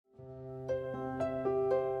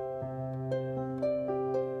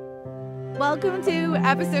Welcome to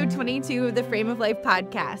episode 22 of the Frame of Life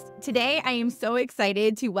podcast. Today, I am so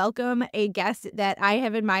excited to welcome a guest that I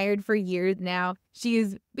have admired for years now. She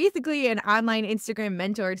is basically an online Instagram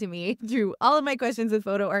mentor to me through all of my questions with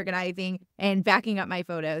photo organizing and backing up my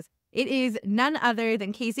photos. It is none other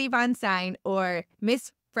than Casey von Stein, or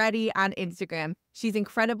Miss Freddy on Instagram. She's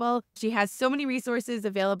incredible. She has so many resources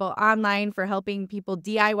available online for helping people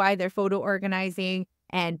DIY their photo organizing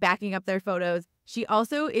and backing up their photos. She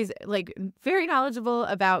also is very knowledgeable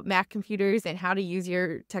about Mac computers and how to use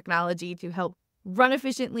your technology to help run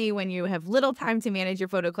efficiently when you have little time to manage your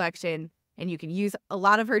photo collection, and you can use a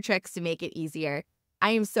lot of her tricks to make it easier. I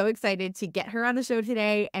am so excited to get her on the show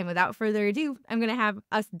today, and without further ado, I'm going to have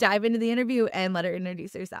us dive into the interview and let her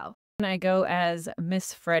introduce herself. I go as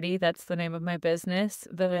Miss Freddy. That's the name of my business.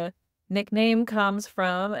 The nickname comes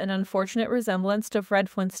from an unfortunate resemblance to Fred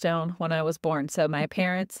Flintstone when I was born. So my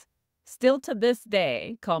parents still to this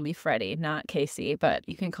day call me Freddy, not Casey, but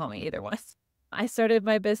you can call me either one. I started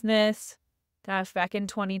my business, back in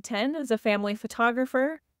 2010 as a family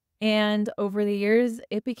photographer. And over the years,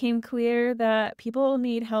 it became clear that people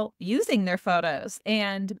need help using their photos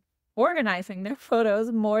and organizing their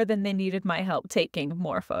photos more than they needed my help taking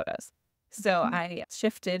more photos. So I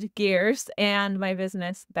shifted gears, and my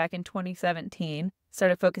business back in 2017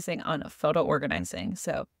 started focusing on photo organizing.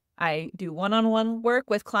 So I do one-on-one work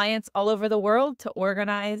with clients all over the world to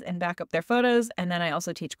organize and back up their photos. And then I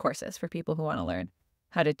also teach courses for people who want to learn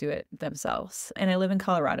how to do it themselves. And I live in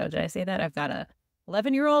Colorado. Did I say that? I've got a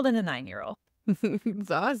 11-year-old and a 9-year-old.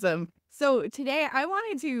 It's awesome. So today I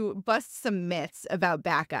wanted to bust some myths about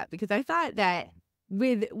backup, because I thought that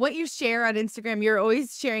with what you share on Instagram, you're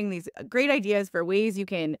always sharing these great ideas for ways you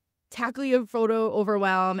can tackle your photo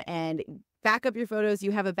overwhelm and back up your photos.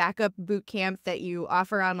 You have a backup boot camp that you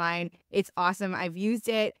offer online. It's awesome. I've used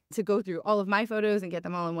it to go through all of my photos and get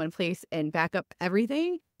them all in one place and back up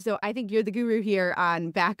everything. So I think you're the guru here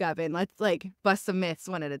on backup, and let's bust some myths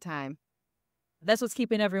one at a time. That's what's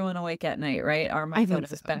keeping everyone awake at night, right? Are my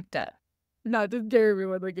photos backed up? Not to scare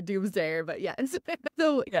everyone like a doomsdayer, but yes.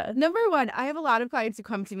 So yeah. Number one, I have a lot of clients who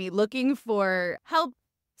come to me looking for help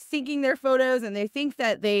syncing their photos, and they think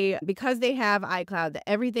that because they have iCloud, that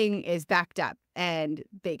everything is backed up and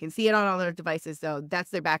they can see it on all their devices. So that's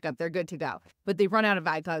their backup. They're good to go. But they run out of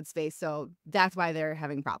iCloud space. So that's why they're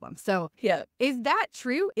having problems. So yeah, is that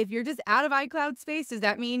true? If you're just out of iCloud space, does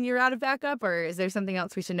that mean you're out of backup, or is there something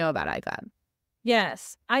else we should know about iCloud?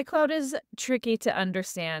 Yes, iCloud is tricky to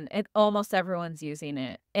understand, and almost everyone's using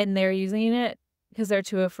it, and they're using it because they're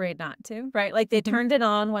too afraid not to, right? Like they turned it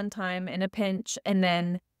on one time in a pinch, and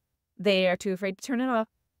then they are too afraid to turn it off,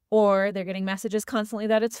 or they're getting messages constantly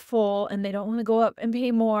that it's full, and they don't want to go up and pay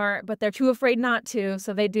more, but they're too afraid not to,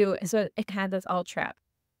 so they do. So it had us all trapped.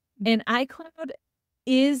 And iCloud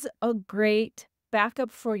is a great backup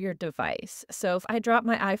for your device. So if I drop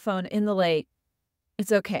my iPhone in the lake,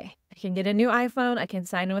 it's okay. I can get a new iPhone, I can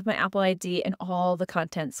sign in with my Apple ID, and all the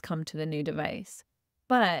contents come to the new device.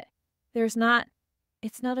 But it's not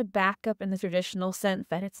a backup in the traditional sense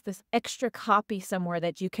that it's this extra copy somewhere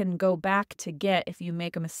that you can go back to get if you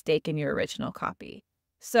make a mistake in your original copy.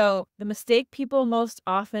 So the mistake people most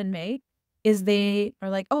often make is they are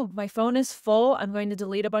like, oh, my phone is full, I'm going to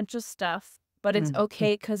delete a bunch of stuff, but it's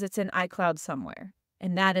okay because it's in iCloud somewhere.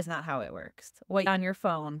 And that is not how it works. What's on your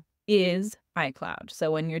phone is iCloud.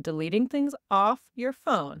 So when you're deleting things off your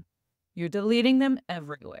phone, you're deleting them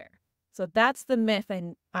everywhere. So that's the myth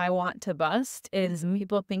I want to bust, is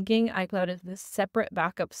people thinking iCloud is this separate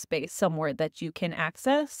backup space somewhere that you can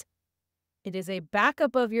access. It is a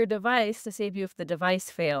backup of your device to save you if the device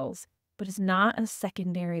fails, but it's not a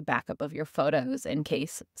secondary backup of your photos in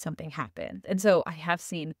case something happens. And so I have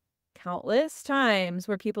seen countless times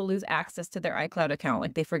where people lose access to their iCloud account,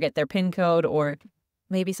 like they forget their PIN code, or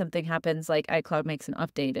maybe something happens, like iCloud makes an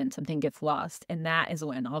update and something gets lost. And that is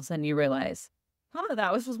when all of a sudden you realize,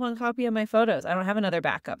 that was just one copy of my photos. I don't have another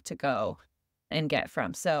backup to go and get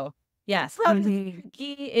from. So yes,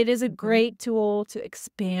 it is a great tool to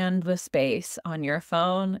expand the space on your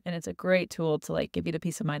phone. And it's a great tool to give you the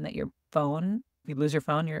peace of mind that your phone, if you lose your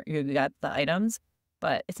phone, you got the items,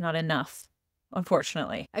 but it's not enough,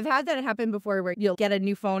 unfortunately. I've had that happen before, where you'll get a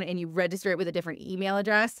new phone and you register it with a different email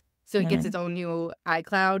address. So it gets its own new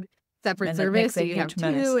iCloud separate service. So you have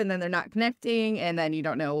two, and then they're not connecting, and then you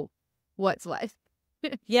don't know what's what.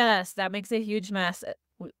 Yes, that makes a huge mess.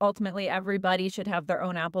 Ultimately, everybody should have their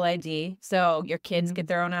own Apple ID. So your kids get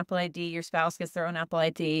their own Apple ID, your spouse gets their own Apple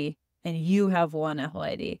ID, and you have one Apple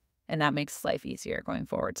ID. And that makes life easier going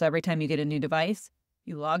forward. So every time you get a new device,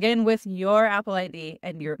 you log in with your Apple ID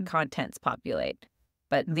and your contents populate.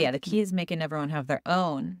 But yeah, the key is making everyone have their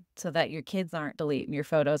own so that your kids aren't deleting your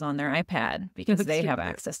photos on their iPad because they have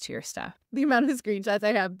access to your stuff. The amount of screenshots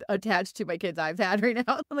I have attached to my kid's iPad right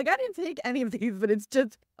now. I'm like, I didn't take any of these, but it's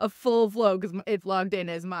just a full flow because it's logged in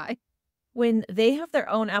as mine. When they have their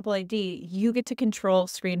own Apple ID, you get to control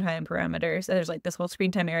screen time parameters. There's like this whole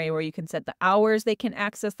screen time area where you can set the hours they can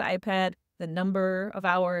access the iPad, the number of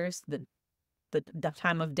hours, the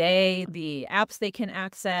time of day, the apps they can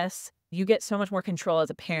access. You get so much more control as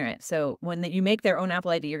a parent. So when you make their own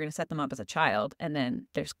Apple ID, you're going to set them up as a child, and then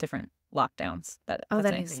there's different lockdowns. That's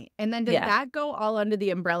nice. Nice. And then does that go all under the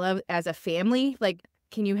umbrella as a family? Like,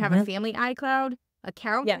 can you have a family iCloud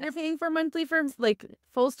account that you're paying for monthly for like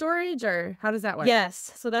full storage, or how does that work?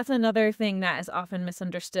 Yes. So that's another thing that is often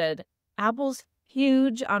misunderstood. Apple's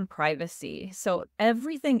huge on privacy. So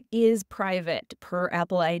everything is private per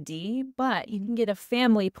Apple ID, but you can get a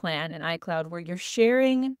family plan in iCloud where you're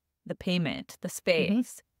sharing the payment, the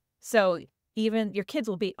space. So even your kids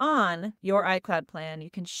will be on your iCloud plan.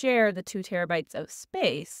 You can share the 2 terabytes of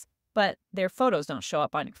space, but their photos don't show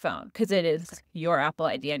up on your phone because it is your Apple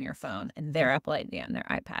ID on your phone and their Apple ID on their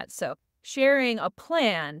iPad. So sharing a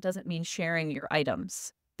plan doesn't mean sharing your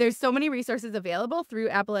items. There's so many resources available through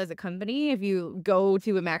Apple as a company. If you go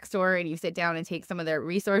to a Mac store and you sit down and take some of their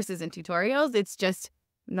resources and tutorials, it's just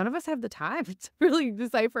none of us have the time to really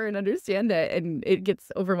decipher and understand it, and it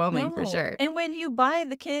gets overwhelming for sure. And when you buy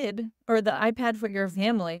the kid or the iPad for your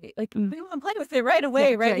family, like you want to play with it right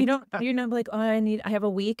away, right? You're not like, oh, I have a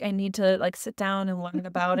week, I need to like sit down and learn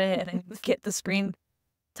about it, and I need to get the screen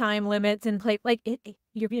time limits and play like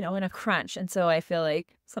you're in a crunch. And so I feel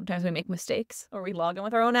like sometimes we make mistakes, or we log in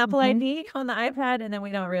with our own Apple ID on the iPad, and then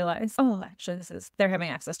we don't realize, oh, actually they're having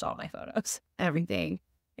access to all my photos, everything.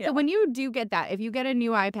 So when you do get that, if you get a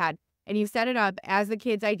new iPad and you set it up as the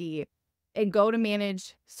kid's ID and go to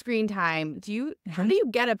manage screen time, how do you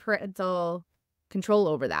get a parental control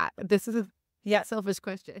over that? This is a selfish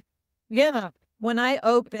question. Yeah. When I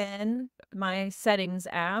open my settings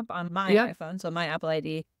app on my iPhone, so my Apple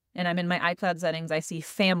ID, and I'm in my iCloud settings, I see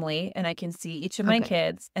family, and I can see each of my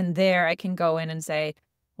kids, and there I can go in and say,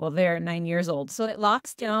 well, they're 9 years old. So it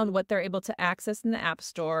locks down what they're able to access in the App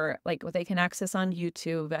Store, like what they can access on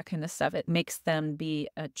YouTube, that kind of stuff. It makes them be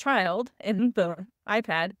a child in the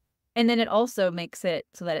iPad. And then it also makes it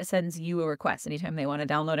so that it sends you a request anytime they want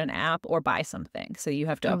to download an app or buy something. So you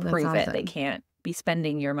have to approve it. They can't be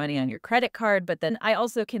spending your money on your credit card. But then I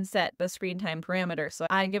also can set the screen time parameter. So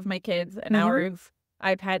I give my kids an hour of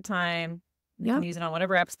iPad time. They can use it on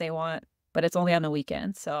whatever apps they want. But it's only on the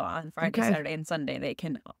weekend. So on Friday, Saturday, and Sunday, they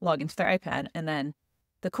can log into their iPad. And then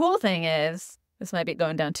the cool thing is, this might be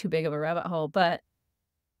going down too big of a rabbit hole, but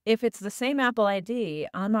if it's the same Apple ID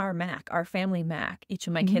on our Mac, our family Mac, each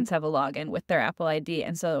of my kids have a login with their Apple ID.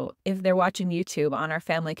 And so if they're watching YouTube on our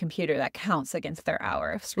family computer, that counts against their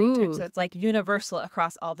hour of screen time. So it's like universal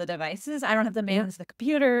across all the devices. I don't have to manage the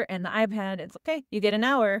computer and the iPad. It's okay, you get an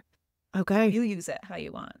hour. Okay. You use it how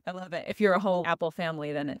you want. I love it. If you're a whole Apple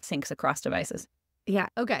family, then it syncs across devices. Yeah.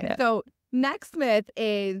 Okay. Yeah. So next myth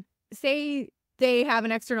is, say they have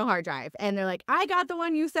an external hard drive and they're like, I got the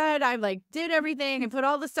one you said. I like did everything and put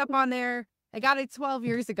all the stuff on there. I got it 12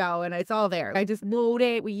 years ago and it's all there. I just load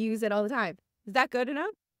it. We use it all the time. Is that good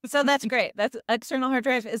enough? So that's great. That's external hard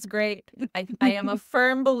drive is great. I am a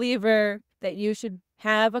firm believer that you should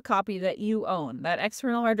have a copy that you own. That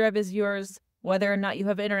external hard drive is yours. Whether or not you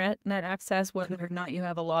have internet access, whether or not you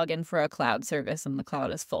have a login for a cloud service and the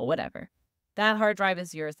cloud is full, whatever. That hard drive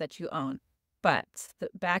is yours that you own. But the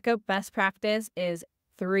backup best practice is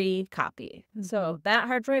 3 copy. So that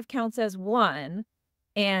hard drive counts as 1,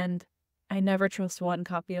 and I never trust 1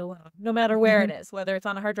 copy alone, no matter where it is, whether it's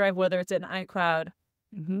on a hard drive, whether it's in iCloud.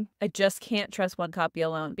 I just can't trust 1 copy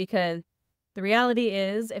alone, because the reality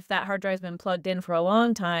is, if that hard drive's been plugged in for a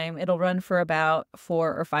long time, it'll run for about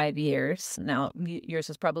 4 or 5 years. Now, yours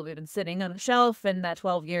has probably been sitting on a shelf, and that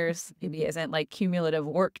 12 years maybe isn't like cumulative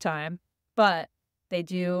work time, but they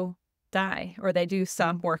do die, or they do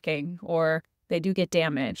stop working, or they do get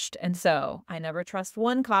damaged. And so I never trust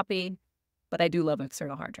 1 copy, but I do love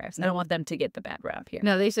external hard drives. I don't want them to get the bad rap here.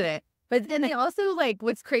 No, they shouldn't. But then they also, like,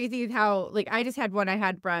 what's crazy is how, like, I just had one I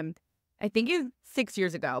had from, I think it was 6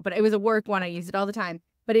 years ago, but it was a work one. I used it all the time,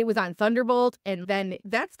 but it was on Thunderbolt, and then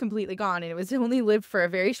that's completely gone, and it was only lived for a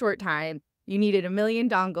very short time. You needed 1 million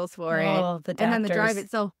dongles for it, and then the drive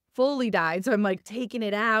itself fully died. So I'm like taking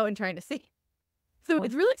it out and trying to see. So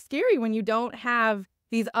it's really scary when you don't have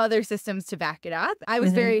these other systems to back it up. I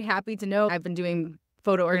was very happy to know I've been doing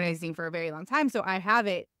photo organizing for a very long time, so I have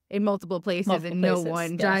it in multiple places, and no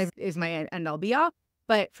one drive is my end all be all.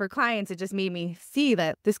 But for clients, it just made me see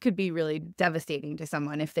that this could be really devastating to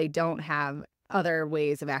someone if they don't have other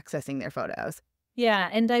ways of accessing their photos. Yeah,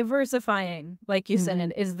 and diversifying, like you Mhm.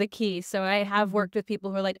 said, is the key. So I have worked with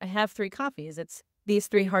people who are like, I have 3 copies. It's these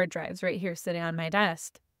 3 hard drives right here sitting on my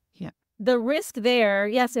desk. Yeah. The risk there,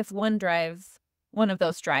 yes, if one of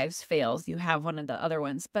those drives fails, you have one of the other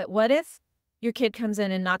ones. But what if your kid comes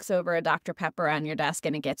in and knocks over a Dr. Pepper on your desk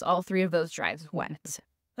and it gets all 3 of those drives wet?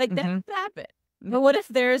 Like that Mhm. could happen. But what if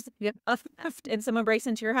there's a theft and someone breaks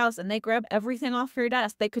into your house and they grab everything off your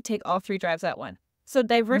desk? They could take all 3 drives at once. So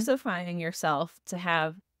diversifying yourself to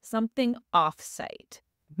have something off-site.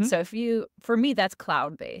 Mhm. So for me, that's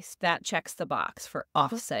cloud-based. That checks the box for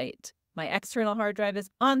off-site. My external hard drive is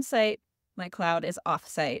on-site. My cloud is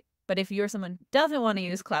off-site. But if you're someone who doesn't want to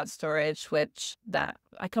use cloud storage, which that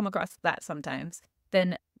I come across that sometimes,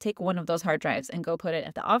 then take one of those hard drives and go put it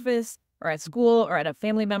at the office or at school or at a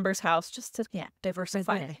family member's house just to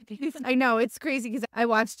diversify. I know, it's crazy because I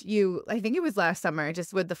watched you, I think it was last summer,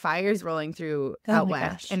 just with the fires rolling through out my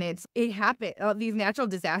west. gosh. And it happened. All these natural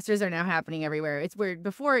disasters are now happening everywhere. It's weird.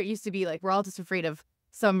 Before it used to be like we're all just afraid of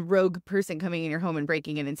some rogue person coming in your home and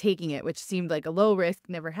breaking in and taking it, which seemed like a low risk,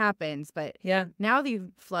 never happens. But Yeah. now these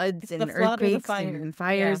floods It's and the flood or the earthquakes fire. and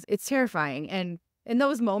fires, it's terrifying. And in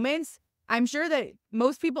those moments, I'm sure that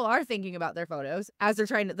most people are thinking about their photos as they're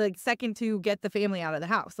trying to, like, second to get the family out of the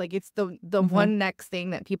house. Like, it's the one next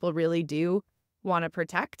thing that people really do want to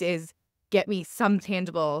protect is get me some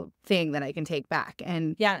tangible thing that I can take back.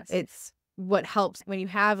 And Yes. it's what helps when you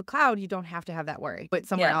have a cloud, you don't have to have that worry. But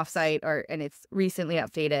somewhere Yes. offsite and it's recently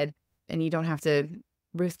updated and you don't have to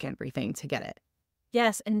risk everything to get it.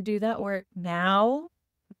 Yes, and do that work now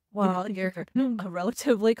while you're a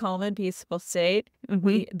relatively calm and peaceful state.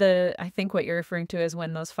 I think what you're referring to is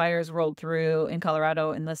when those fires rolled through in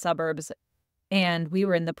Colorado in the suburbs, and we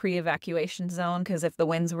were in the pre-evacuation zone because if the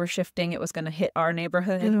winds were shifting, it was going to hit our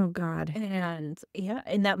neighborhood. Oh, God. And yeah,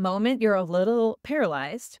 in that moment, you're a little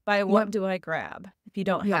paralyzed by what do I grab if you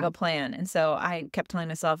don't have a plan. And so I kept telling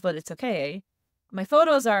myself, but it's okay. My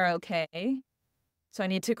photos are okay. So I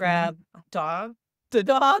need to grab a dog, the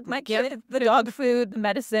dog, my kid, the dog food, the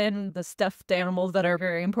medicine, the stuffed animals that are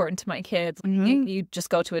very important to my kids. You just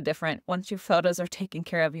go to once your photos are taken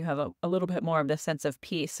care of, you have a little bit more of this sense of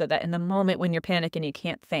peace so that in the moment when you're panicking, you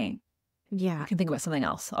can't think. You can think about something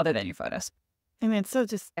else other than your photos. I mean, it's so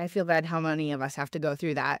I feel bad how many of us have to go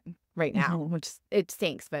through that right now, which it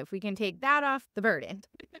stinks. But if we can take that off the burden.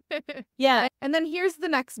 Yeah. And then here's the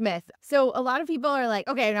next myth. So a lot of people are like,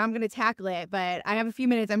 okay, now I'm going to tackle it, but I have a few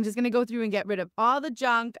minutes. I'm just going to go through and get rid of all the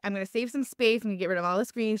junk. I'm going to save some space. I'm going to get rid of all the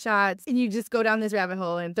screenshots. And you just go down this rabbit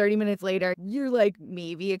hole. And 30 minutes later, you're like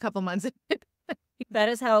maybe a couple months. That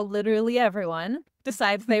is how literally everyone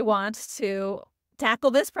decides they want to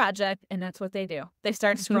tackle this project, and that's what they do. They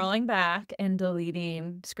start scrolling back and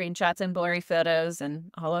deleting screenshots and blurry photos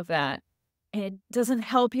and all of that. It doesn't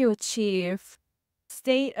help you achieve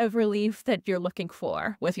state of relief that you're looking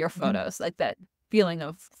for with your photos, like that feeling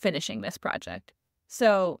of finishing this project.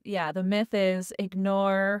 So yeah, the myth is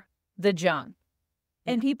ignore the junk.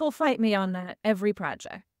 And people fight me on that every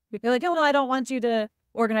project. They're like, oh, no, I don't want you to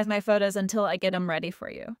organize my photos until I get them ready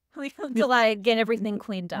for you, until I get everything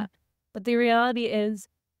cleaned up. But the reality is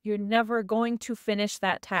you're never going to finish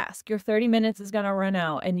that task. Your 30 minutes is going to run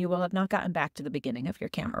out and you will have not gotten back to the beginning of your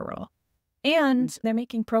camera roll. And they're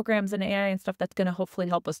making programs and AI and stuff that's going to hopefully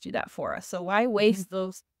help us do that for us. So why waste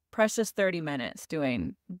those precious 30 minutes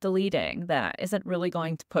deleting that isn't really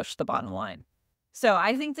going to push the bottom line? So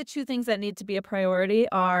I think the 2 things that need to be a priority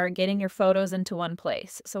are getting your photos into one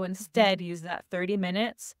place. So instead, use that 30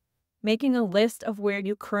 minutes, making a list of where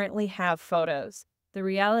you currently have photos. The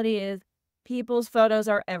reality is people's photos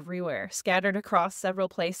are everywhere, scattered across several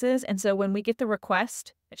places. And so when we get the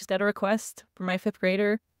request, I just got a request from my 5th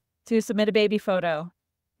grader to submit a baby photo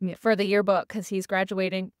for the yearbook because he's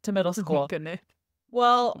graduating to middle school. Goodness.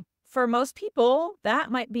 Well, for most people, that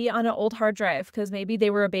might be on an old hard drive because maybe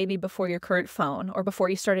they were a baby before your current phone or before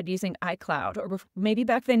you started using iCloud or maybe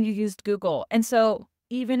back then you used Google. And so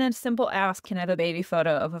even a simple ask, can I have a baby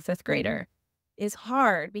photo of a 5th grader, is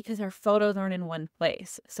hard because our photos aren't in one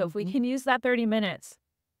place. So if we can use that 30 minutes,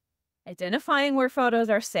 identifying where photos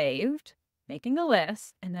are saved, making a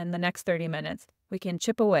list, and then the next 30 minutes, we can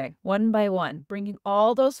chip away one by one, bringing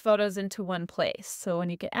all those photos into one place. So when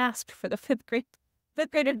you get asked for the 5th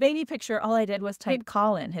grader baby picture, all I did was type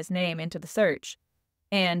Colin, his name, into the search.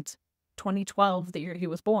 And 2012, the year he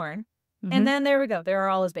was born. And then there we go. There are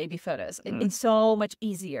all his baby photos. It's so much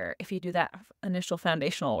easier if you do that initial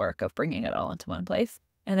foundational work of bringing it all into one place.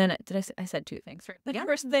 And then I said two things. Right? The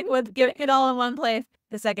first thing was getting it all in one place.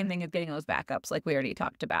 The second thing is getting those backups like we already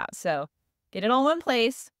talked about. So get it all in one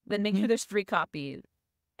place, then make sure there's 3 copies.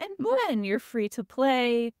 And when you're free to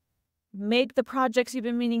play, make the projects you've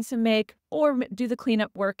been meaning to make, or do the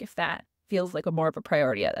cleanup work if that feels like more of a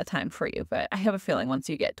priority at that time for you. But I have a feeling once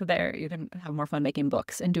you get to there, you're going to have more fun making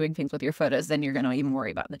books and doing things with your photos than you're going to even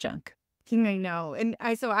worry about the junk. I know. And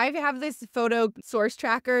I have this photo source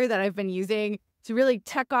tracker that I've been using to really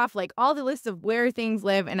check off like all the lists of where things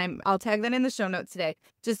live. And I'll tag that in the show notes today,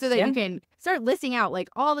 just so that you can start listing out like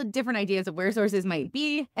all the different ideas of where sources might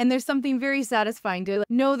be. And there's something very satisfying to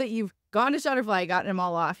know that you've gone to Shutterfly, gotten them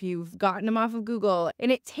all off, you've gotten them off of Google,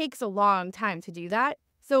 and it takes a long time to do that.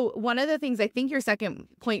 So one of the things I think your second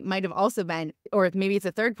point might have also been, or maybe it's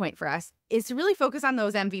a third point for us, is to really focus on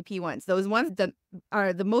those MVP ones, those ones that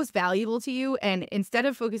are the most valuable to you. And instead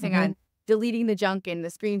of focusing on deleting the junk and the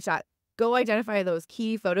screenshot, go identify those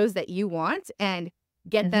key photos that you want and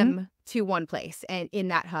get them to one place and in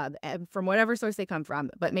that hub from whatever source they come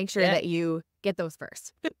from. But make sure that you get those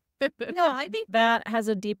first. No, I think that has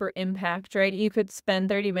a deeper impact, right? You could spend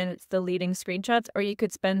 30 minutes deleting screenshots, or you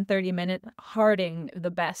could spend 30 minutes hearting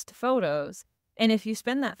the best photos. And if you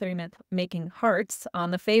spend that 30 minutes making hearts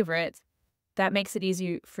on the favorites, that makes it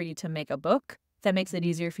easier for you to make a book. That makes it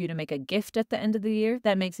easier for you to make a gift at the end of the year.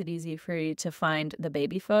 That makes it easier for you to find the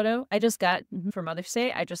baby photo. I just got, for Mother's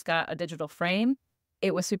Day, I just got a digital frame.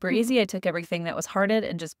 It was super easy. I took everything that was hearted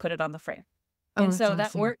and just put it on the frame. And so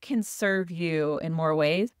that work can serve you in more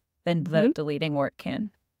ways than the deleting work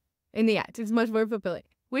can. In the end, it's much more fulfilling.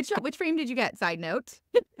 Which frame did you get? Side note.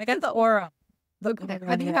 I got the Aura.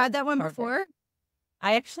 Have you had that one before?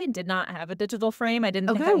 I actually did not have a digital frame. I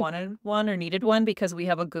didn't think I wanted one or needed one because we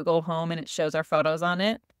have a Google Home and it shows our photos on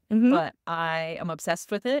it. But I am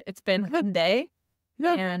obsessed with it. It's been one day.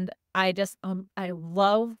 And I just, I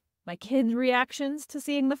love my kids' reactions to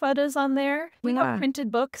seeing the photos on there. We have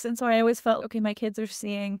printed books. And so I always felt, okay, my kids are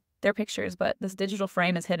seeing their pictures, but this digital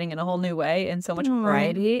frame is hitting in a whole new way and so much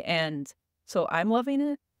variety. And so I'm loving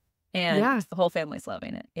it. And the whole family's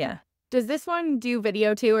loving it. Yeah. Does this one do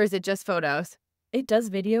video too, or is it just photos? It does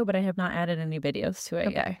video, but I have not added any videos to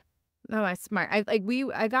it yet. Oh, that's smart.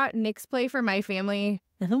 I got Nick's Play for my family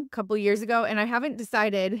a couple years ago, and I haven't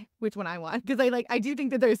decided which one I want because I do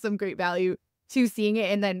think that there's some great value to seeing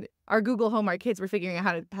it. And then our Google Home, our kids were figuring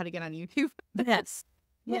out how to get on YouTube. Yes.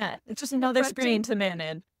 Yeah. It's just another screen to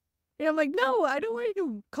manage. And I'm like, no, I don't want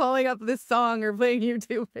you calling up this song or playing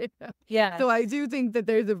YouTube. Yeah. So I do think that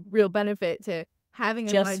there's a real benefit to having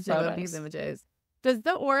a bunch of these images. Does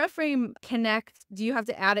the Aura frame connect? Do you have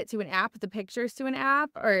to add it to an app, the pictures to an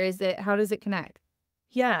app, or how does it connect?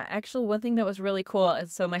 Yeah, actually, one thing that was really cool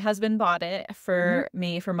is so my husband bought it for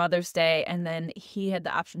me for Mother's Day, and then he had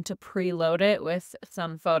the option to preload it with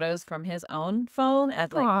some photos from his own phone.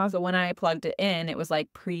 So when I plugged it in, it was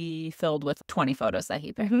like pre-filled with 20 photos that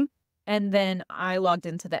he picked. And then I logged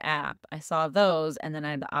into the app. I saw those, and then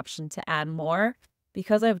I had the option to add more.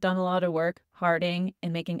 Because I've done a lot of work hearting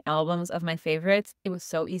and making albums of my favorites, it was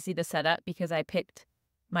so easy to set up because I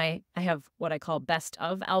have what I call best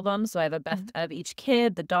of albums. So I have a best of each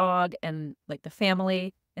kid, the dog, and like the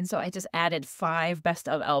family. And so I just added 5 best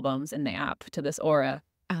of albums in the app to this Aura.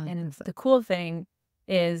 And the cool thing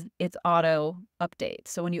is it's auto update.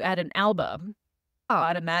 So when you add an album, it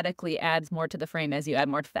automatically adds more to the frame as you add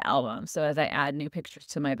more to the album. So as I add new pictures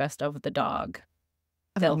to my best of the dog,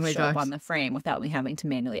 they'll show up on the frame without me having to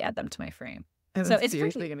manually add them to my frame. So it's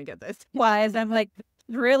seriously going to get this. Wise. I'm like,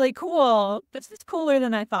 really cool. This is cooler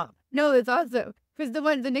than I thought. No, it's awesome. Because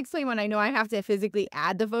the Nick's Play one, I know I have to physically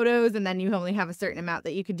add the photos, and then you only have a certain amount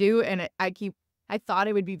that you could do. And I thought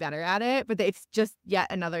I would be better at it, but it's just yet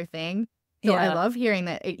another thing. So I love hearing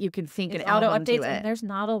that you can sync it auto updates, and there's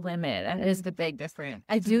not a limit. That is the big difference.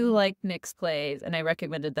 I do like Nick's Plays, and I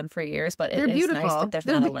recommended them for years, but they're beautiful. Nice that there's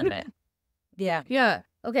not a limit. Yeah. Yeah.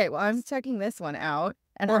 Okay, well, I'm checking this one out.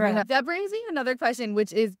 And that brings me another question,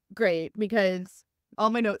 which is great because all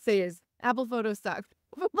my notes say is Apple Photos suck.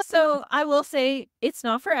 So I will say it's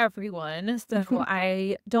not for everyone. So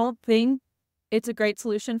I don't think it's a great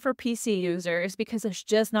solution for PC users because there's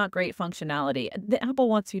just not great functionality. The Apple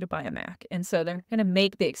wants you to buy a Mac. And so they're going to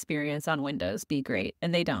make the experience on Windows be great.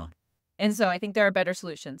 And they don't. And so I think there are better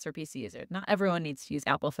solutions for PC users. Not everyone needs to use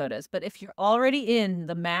Apple Photos. But if you're already in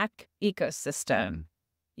the Mac ecosystem,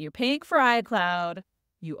 you're paying for iCloud,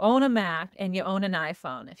 you own a Mac, and you own an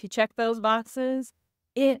iPhone. If you check those boxes,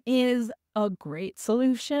 it is a great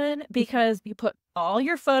solution because you put all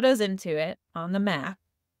your photos into it on the Mac.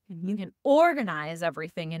 You can organize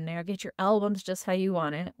everything in there, get your albums just how you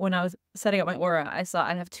want it. When I was setting up my Aura, I saw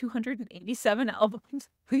I have 287 albums.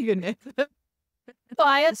 Goodness.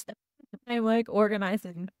 I'm like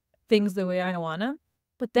organizing things the way I want to.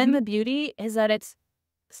 But then the beauty is that it's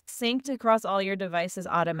synced across all your devices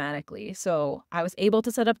automatically. So I was able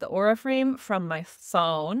to set up the Aura frame from my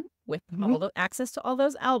phone with all the access to all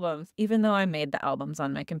those albums, even though I made the albums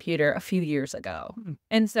on my computer a few years ago.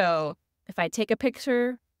 And so if I take a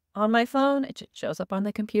picture on my phone, it just shows up on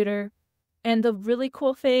the computer. And the really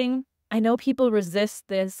cool thing, I know people resist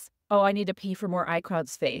this, oh, I need to pay for more iCloud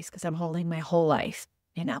space because I'm holding my whole life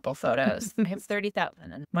in Apple Photos. I have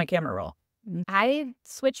 30,000 in my camera roll. I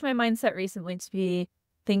switched my mindset recently to be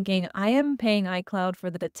thinking I am paying iCloud for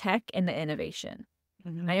the tech and the innovation.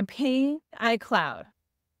 I am paying iCloud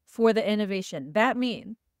for the innovation. That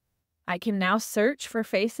means I can now search for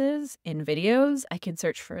faces in videos. I can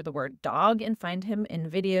search for the word dog and find him in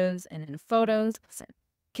videos and in photos. I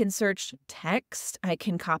can search text. I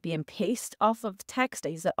can copy and paste off of text. I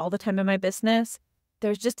use it all the time in my business.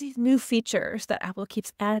 There's just these new features that Apple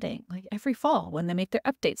keeps adding. Like every fall when they make their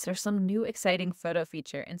updates, there's some new exciting photo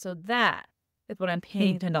feature. And so that is what I'm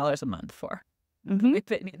paying $10 a month for. Then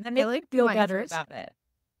they like feel better about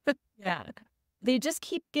it. Yeah. They just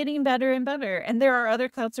keep getting better and better. And there are other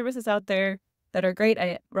cloud services out there that are great.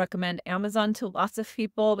 I recommend Amazon to lots of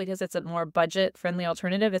people because it's a more budget-friendly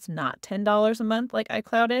alternative. It's not $10 a month like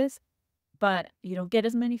iCloud is, but you don't get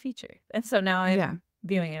as many features. And so now I'm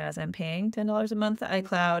viewing it as I'm paying $10 a month to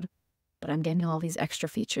iCloud, but I'm getting all these extra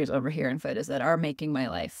features over here in Photos that are making my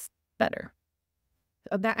life better.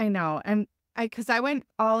 That I know. Because I went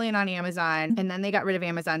all in on Amazon and then they got rid of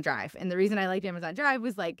Amazon Drive. And the reason I liked Amazon Drive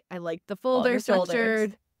was like, I liked the folder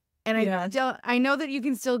structured. And I know that you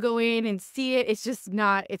can still go in and see it. It's just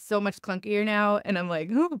not, it's so much clunkier now. And I'm like,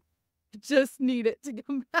 oh, just need it to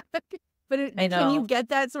come back. But can you get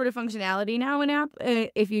that sort of functionality now in app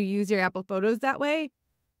if you use your Apple Photos that way?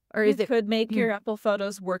 Or is it could make your Apple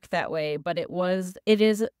Photos work that way, but it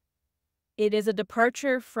is a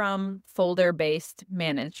departure from folder-based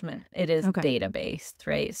management. It is data-based,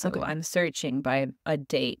 right? So I'm searching by a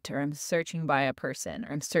date, or I'm searching by a person,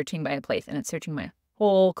 or I'm searching by a place, and it's searching my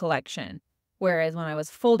whole collection. Whereas when I was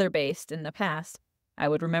folder-based in the past, I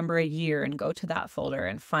would remember a year and go to that folder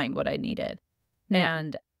and find what I needed.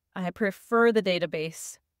 And I prefer the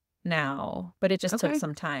database now, but it just took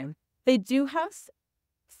some time. They do have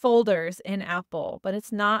folders in Apple, but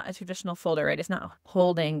it's not a traditional folder, right? It's not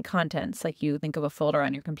holding contents like you think of a folder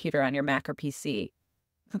on your computer, on your Mac or PC.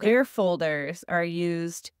 Their folders are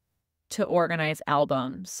used to organize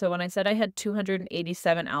albums. So when I said I had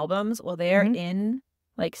 287 albums, well, they are in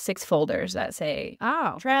like 6 folders that say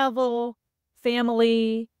travel,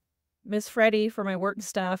 family, Miss Freddy for my work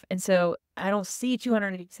stuff. And so I don't see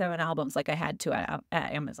 287 albums like I had to at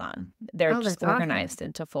Amazon. They're just organized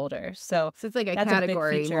into folders. So it's like a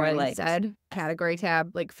category more like said category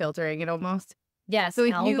tab, like filtering it almost. Yes. So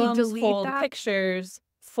if you delete hold pictures,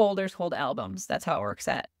 folders hold albums. That's how it works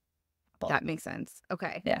at Apple. That makes sense.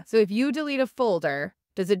 Okay. Yeah. So if you delete a folder,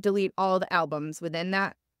 does it delete all the albums within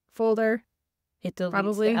that folder? It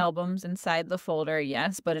deletes the albums inside the folder,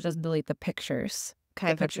 yes, but it doesn't delete the pictures.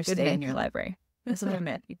 Okay, the pictures stay in your library. That's what I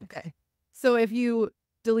meant. Okay. So if you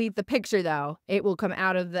delete the picture, though, it will come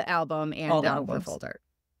out of the album and out of the folder.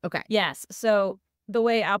 Okay. Yes. So the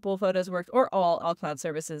way Apple Photos works, or all cloud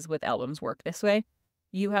services with albums work this way,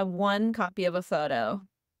 you have one copy of a photo,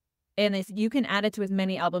 and you can add it to as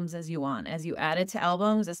many albums as you want. As you add it to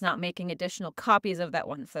albums, it's not making additional copies of that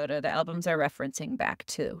one photo. The albums are referencing back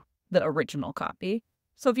to the original copy.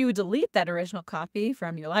 So if you would delete that original copy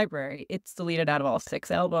from your library, it's deleted out of all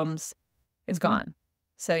 6 albums. It's gone.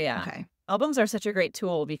 So yeah, albums are such a great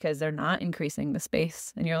tool because they're not increasing the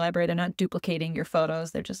space in your library. They're not duplicating your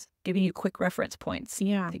photos. They're just giving you quick reference points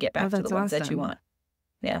to get back to the ones that you want.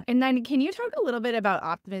 Yeah. And then can you talk a little bit about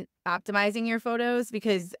optimizing your photos?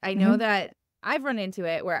 Because I know that I've run into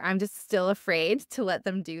it where I'm just still afraid to let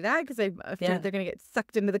them do that because I'm afraid they're going to get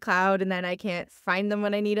sucked into the cloud and then I can't find them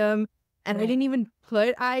when I need them. And I didn't even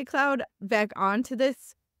put iCloud back onto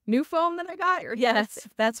this new phone that I got. Yes,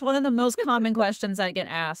 that's one of the most common questions I get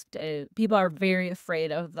asked. People are very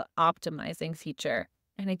afraid of the optimizing feature.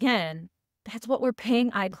 And again, that's what we're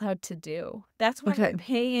paying iCloud to do. That's what we're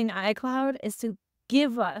paying iCloud is to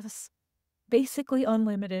give us basically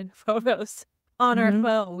unlimited photos on our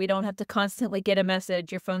phone. We don't have to constantly get a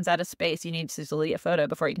message, your phone's out of space, you need to delete a photo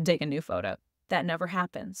before you can take a new photo. That never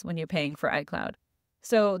happens when you're paying for iCloud.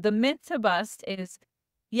 So the myth to bust is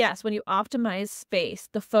Yes, when you optimize space,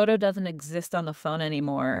 the photo doesn't exist on the phone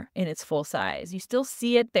anymore in its full size. You still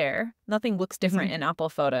see it there. Nothing looks different in Apple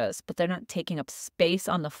Photos, but they're not taking up space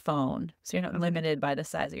on the phone. So you're not limited by the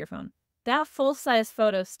size of your phone. That full-size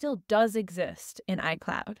photo still does exist in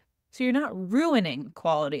iCloud. So you're not ruining the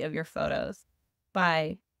quality of your photos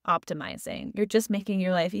by optimizing. You're just making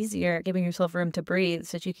your life easier, giving yourself room to breathe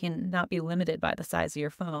so that you can not be limited by the size of your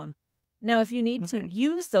phone. Now, if you need to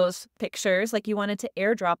use those pictures, like you wanted to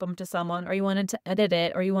airdrop them to someone, or you wanted to edit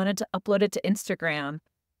it, or you wanted to upload it to Instagram,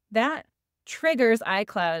 that triggers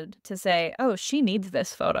iCloud to say, oh, she needs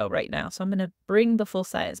this photo right now, so I'm going to bring the full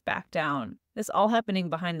size back down. This all happening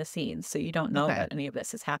behind the scenes, so you don't know that any of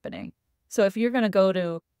this is happening. So if you're going to go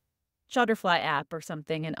to Shutterfly app or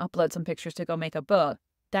something and upload some pictures to go make a book,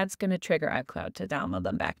 that's going to trigger iCloud to download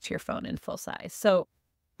them back to your phone in full size. So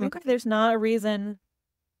there's not a reason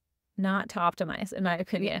not to optimize, in my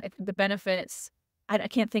opinion. I think the benefits, I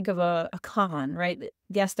can't think of a con, right?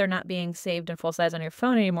 Yes, they're not being saved in full size on your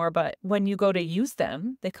phone anymore, but when you go to use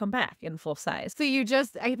them, they come back in full size. So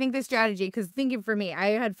I think the strategy, because thinking for me,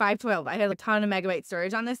 I had 512. I had a ton of megabyte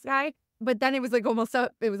storage on this guy, but then it was like almost full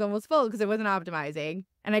because it wasn't optimizing.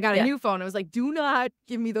 And I got a new phone. I was like, do not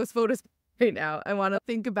give me those photos right now. I want to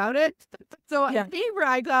think about it. So I think for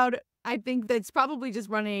iCloud, I think that's probably just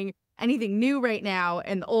running anything new right now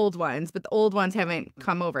and the old ones, but the old ones haven't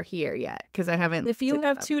come over here yet because I haven't. If you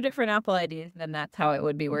have two different Apple IDs, then that's how it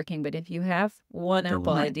would be working. But if you have one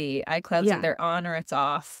Apple ID, iCloud's either on or it's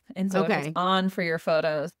off. And so if it's on for your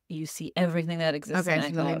photos, you see everything that exists in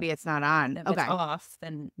iCloud. So maybe it's not on. If it's off,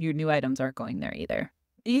 then your new items aren't going there either.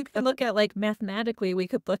 You can look at, like, mathematically, we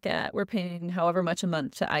could look at, we're paying however much a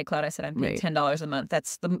month to iCloud. I said I'm paying $10 a month.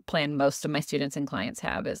 That's the plan most of my students and clients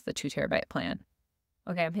have, is the 2 terabyte plan.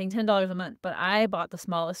 Okay, I'm paying $10 a month, but I bought the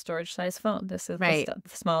smallest storage size phone. This is the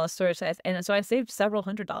smallest storage size. And so I saved several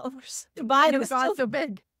 $100s to buy it. It was still so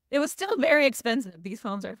big. It was still very expensive. These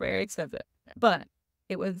phones are very expensive, but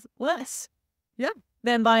it was less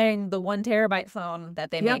than buying the 1 terabyte phone that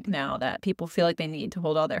they make now that people feel like they need to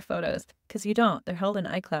hold all their photos, because you don't. They're held in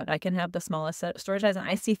iCloud. I can have the smallest storage size, and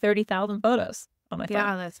I see 30,000 photos on my phone.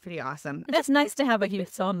 Yeah, that's pretty awesome. That's nice to have a huge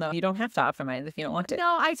phone, though. You don't have to optimize if you don't want to.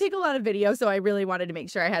 No, I take a lot of video, so I really wanted to make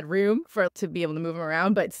sure I had room to be able to move them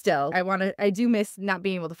around. But still, I do miss not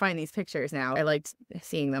being able to find these pictures now. I liked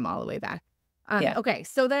seeing them all the way back. Okay,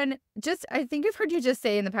 so then I think I've heard you just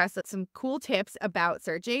say in the past some cool tips about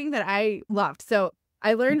searching that I loved. So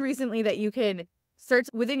I learned recently that you can search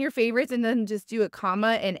within your favorites and then just do a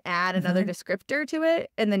comma and add another descriptor to it,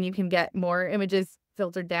 and then you can get more images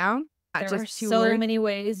filtered down. There are so many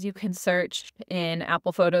ways you can search in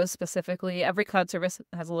Apple Photos specifically. Every cloud service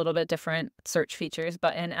has a little bit different search features,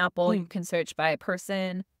 but in Apple, you can search by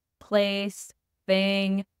person, place,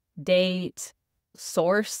 thing, date,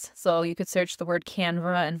 source. So you could search the word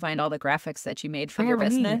Canva and find all the graphics that you made for your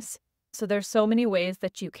business. So there's so many ways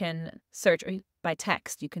that you can search. By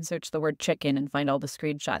text, you can search the word chicken and find all the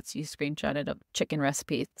screenshots you screenshotted of chicken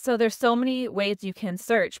recipes. So there's so many ways you can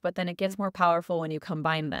search, but then it gets more powerful when you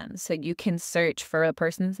combine them. So you can search for a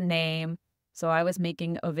person's name. So I was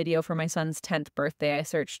making a video for my son's 10th birthday. I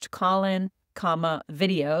searched Colin, comma,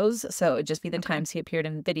 videos. So it would just be the times he appeared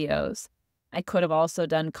in videos. I could have also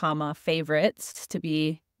done comma favorites to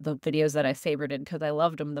be the videos that I favorited because I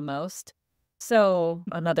loved them the most. So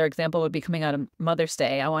another example would be coming out of Mother's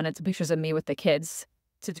Day. I wanted some pictures of me with the kids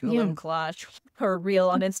to do a little collage or reel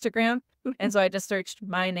on Instagram. And so I just searched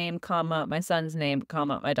my name, comma, my son's name,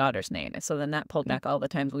 comma, my daughter's name. So then that pulled back all the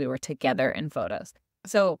times we were together in photos.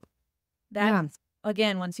 So that's,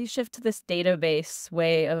 again, once you shift to this database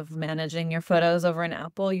way of managing your photos over in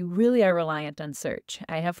Apple, you really are reliant on search.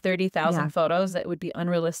 I have 30,000 photos that would be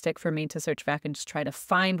unrealistic for me to search back and just try to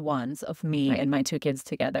find ones of me and my 2 kids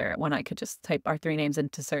together when I could just type our 3 names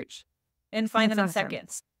into search and find them in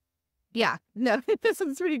seconds. Yeah, no, this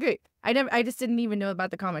one's pretty great. I just didn't even know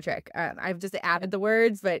about the comma trick. I've just added the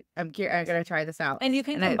words, but I'm gonna try this out. And you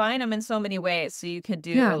can combine them in so many ways. So you could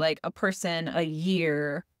do like a person, a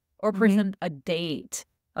year, or person, a date,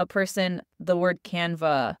 a person, the word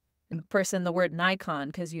Canva, a person, the word Nikon,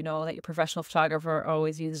 because you know that your professional photographer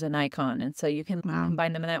always uses a Nikon. And so you can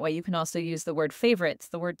combine them in that way. You can also use the word favorites,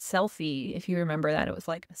 the word selfie, if you remember that. It was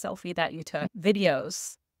like a selfie that you took.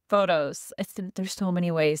 Videos, photos. There's so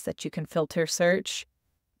many ways that you can filter search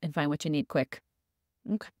and find what you need quick.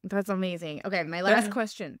 Okay, that's amazing. Okay, my last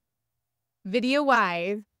question.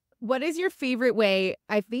 Video-wise, what is your favorite way?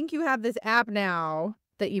 I think you have this app now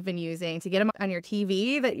that you've been using to get them on your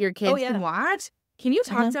TV that your kids can watch. Can you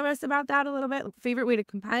talk to us about that a little bit? Favorite way to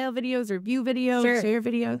compile videos or view videos, share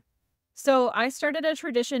videos? So I started a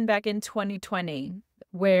tradition back in 2020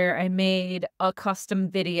 where I made a custom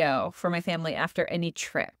video for my family after any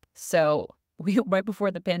trip. So right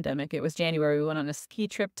before the pandemic, it was January, we went on a ski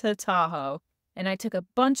trip to Tahoe, and I took a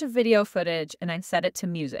bunch of video footage and I set it to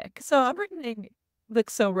music. So everything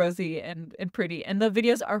looks so rosy and pretty, and the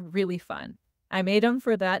videos are really fun. I made them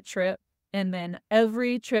for that trip. And then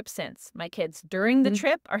every trip since, my kids during the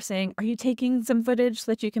trip are saying, are you taking some footage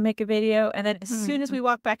so that you can make a video? And then as soon as we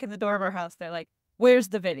walk back in the door of our house, they're like, where's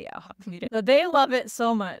the video? So they love it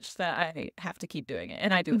so much that I have to keep doing it.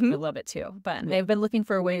 And I do love it too. But they've been looking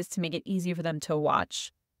for ways to make it easy for them to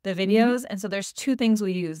watch the videos. And so there's two things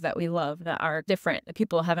we use that we love that are different that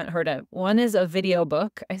people haven't heard of. One is a video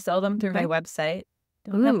book. I sell them through my website.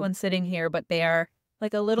 Don't have one sitting here, but they are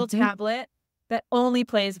like a little tablet that only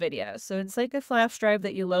plays videos. So it's like a flash drive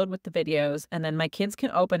that you load with the videos, and then my kids can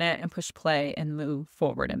open it and push play and move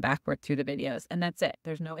forward and backward through the videos. And that's it.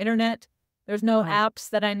 There's no internet. There's no apps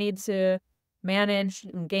that I need to manage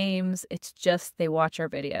and games. It's just they watch our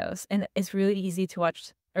videos. And it's really easy to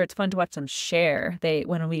watch, or it's fun to watch them share.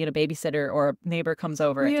 When we get a babysitter or a neighbor comes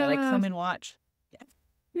over, they're like, come and watch.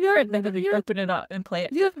 And then you open it up and play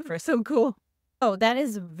it for so cool. Oh, that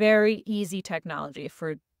is very easy technology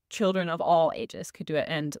for children of all ages could do it,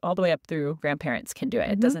 and all the way up through grandparents can do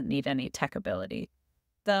it. It doesn't need any tech ability.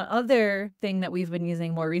 The other thing that we've been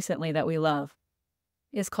using more recently that we love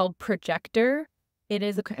is called Projector. It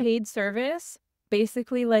is a paid service,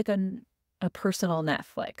 basically like a personal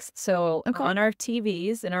Netflix. So on our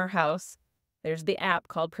TVs in our house, there's the app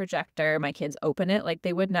called Projector. My kids open it like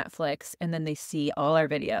they would Netflix, and then they see all our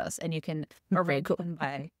videos, and you can rank them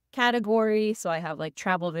by category. So I have like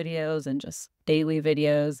travel videos and just daily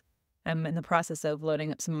videos. I'm in the process of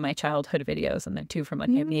loading up some of my childhood videos and then too from like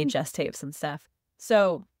VHS tapes and stuff.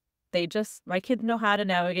 So my kids know how to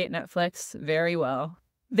navigate Netflix very well.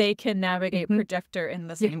 They can navigate Projector in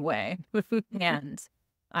the same way. And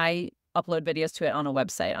I upload videos to it on a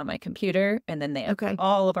website on my computer, and then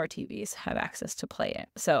all of our TVs have access to play it.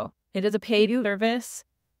 So it is a paid service,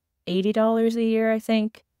 $80 a year, I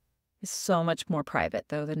think. Is so much more private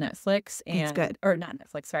though than Netflix, and it's good. Or not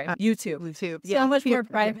Netflix, sorry, YouTube. So much more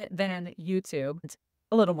private than YouTube. It's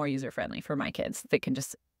a little more user friendly for my kids. They can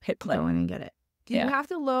just hit play and get it. Do you have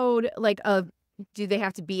to load do they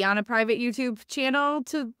have to be on a private YouTube channel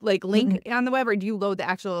to like link on the web, or do you load the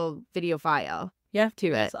actual video file? You have to.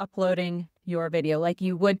 It's uploading your video like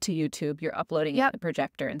you would to YouTube. You're uploading it to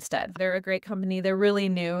Projector instead. They're a great company. They're really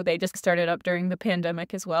new. They just started up during the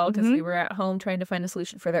pandemic as well because they were at home trying to find a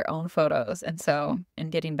solution for their own photos. And so,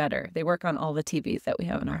 and getting better. They work on all the TVs that we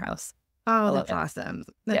have in our house. Oh, that's awesome.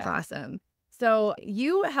 That's awesome. So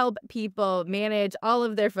you help people manage all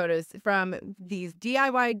of their photos, from these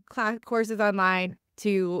DIY courses online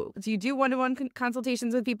to, do you do one-to-one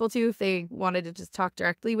consultations with people too if they wanted to just talk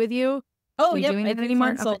directly with you? Oh, yeah. I do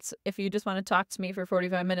consults. If you just want to talk to me for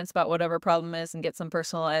 45 minutes about whatever problem is and get some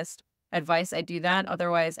personalized advice, I do that.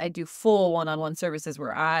 Otherwise, I do full one-on-one services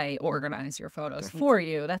where I organize your photos for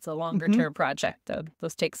you. That's a longer-term project.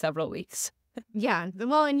 Those take several weeks. Yeah.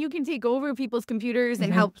 Well, and you can take over people's computers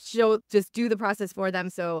and help just do the process for them.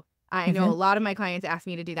 So I know a lot of my clients ask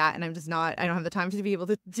me to do that, and I don't have the time to be able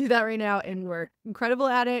to do that right now. And we're incredible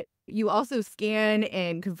at it. You also scan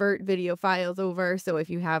and convert video files over. So if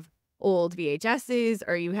you have old VHSs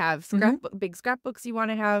or you have big scrapbooks you want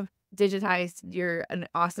to have digitized, you're an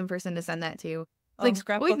awesome person to send that to. Like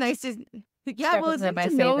scrapbooks. Always nice to, well, it's like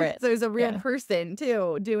to know there's a real person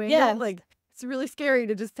too doing it. Like, it's really scary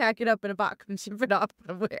to just pack it up in a box and ship it off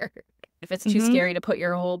somewhere. If it's too scary to put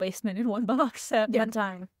your whole basement in one box at one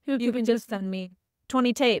time, you can just send me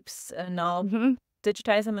 20 tapes and I'll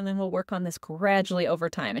digitize them, and then we'll work on this gradually over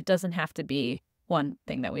time. It doesn't have to be one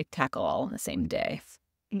thing that we tackle all in the same day.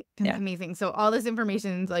 That's amazing. So all this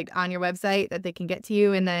information is like on your website that they can get to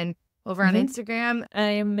you, and then over on Instagram. I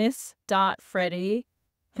am miss.freddy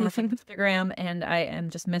on Instagram, and I am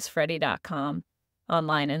just missfreddy.com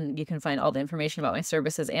online, and you can find all the information about my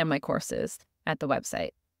services and my courses at the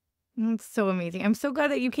website. It's so amazing. I'm so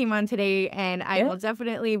glad that you came on today, and I will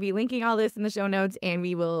definitely be linking all this in the show notes, and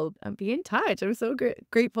we will be in touch. I'm so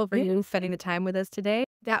grateful for you spending the time with us today.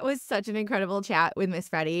 That was such an incredible chat with Miss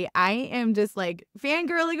Freddy. I am just like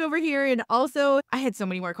fangirling over here, and also I had so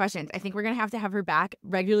many more questions. I think we're going to have her back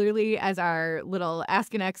regularly as our little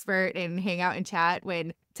Ask an Expert and hang out and chat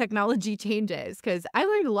when technology changes, because I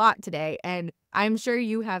learned a lot today, and I'm sure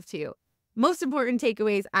you have too. Most important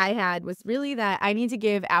takeaways I had was really that I need to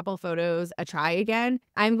give Apple Photos a try again.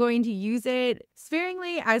 I'm going to use it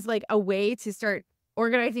sparingly as like a way to start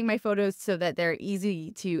organizing my photos so that they're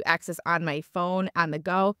easy to access on my phone on the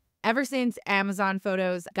go. ever since Amazon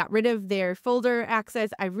Photos got rid of their folder access,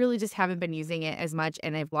 I really just haven't been using it as much,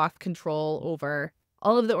 and I've lost control over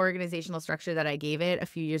all of the organizational structure that I gave it a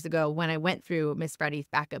few years ago when I went through Miss Freddy's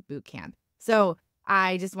backup boot camp. So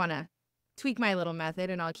I just want to tweak my little method,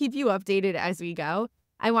 and I'll keep you updated as we go.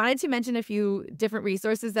 I wanted to mention a few different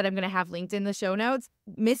resources that I'm going to have linked in the show notes.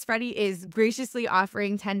 Miss Freddy is graciously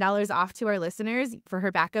offering $10 off to our listeners for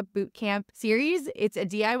her backup boot camp series. It's a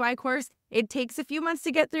DIY course. It takes a few months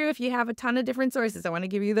to get through if you have a ton of different sources. I want to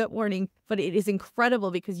give you that warning, but it is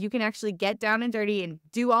incredible because you can actually get down and dirty and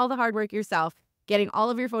do all the hard work yourself, getting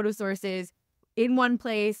all of your photo sources in one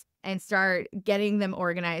place and start getting them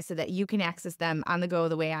organized so that you can access them on the go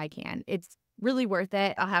the way I can. It's really worth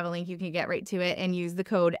it. I'll have a link. You can get right to it and use the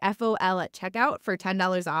code FOL at checkout for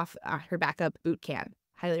 $10 off her backup boot camp.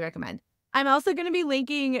 Highly recommend. I'm also going to be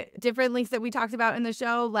linking different links that we talked about in the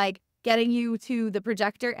show, like getting you to the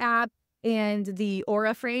projector app and the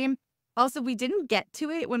Aura frame. Also, we didn't get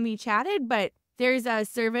to it when we chatted, but there's a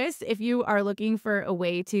service if you are looking for a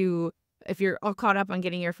way to, if you're all caught up on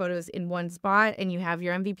getting your photos in one spot and you have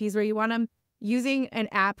your MVPs where you want them, using an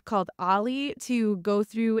app called Ollie to go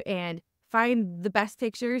through and find the best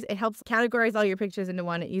pictures. It helps categorize all your pictures into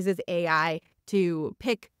one. It uses AI to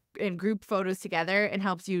pick and group photos together and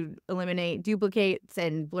helps you eliminate duplicates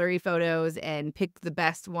and blurry photos and pick the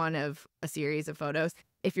best one of a series of photos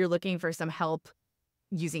if you're looking for some help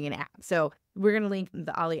using an app. So we're going to link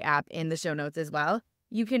the Ollie app in the show notes as well.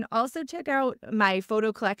 You can also check out my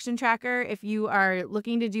photo collection tracker if you are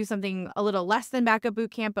looking to do something a little less than backup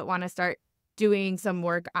boot camp but want to start doing some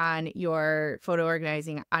work on your photo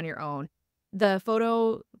organizing on your own. The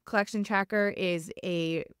photo collection tracker is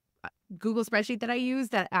a Google spreadsheet that I use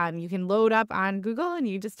that you can load up on Google, and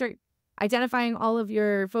you just start identifying all of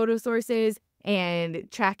your photo sources and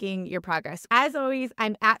tracking your progress. As always,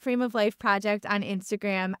 I'm at Frame of Life Project on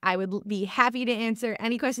Instagram. I would be happy to answer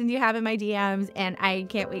any questions you have in my DMs, and I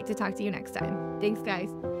can't wait to talk to you next time. Thanks, guys.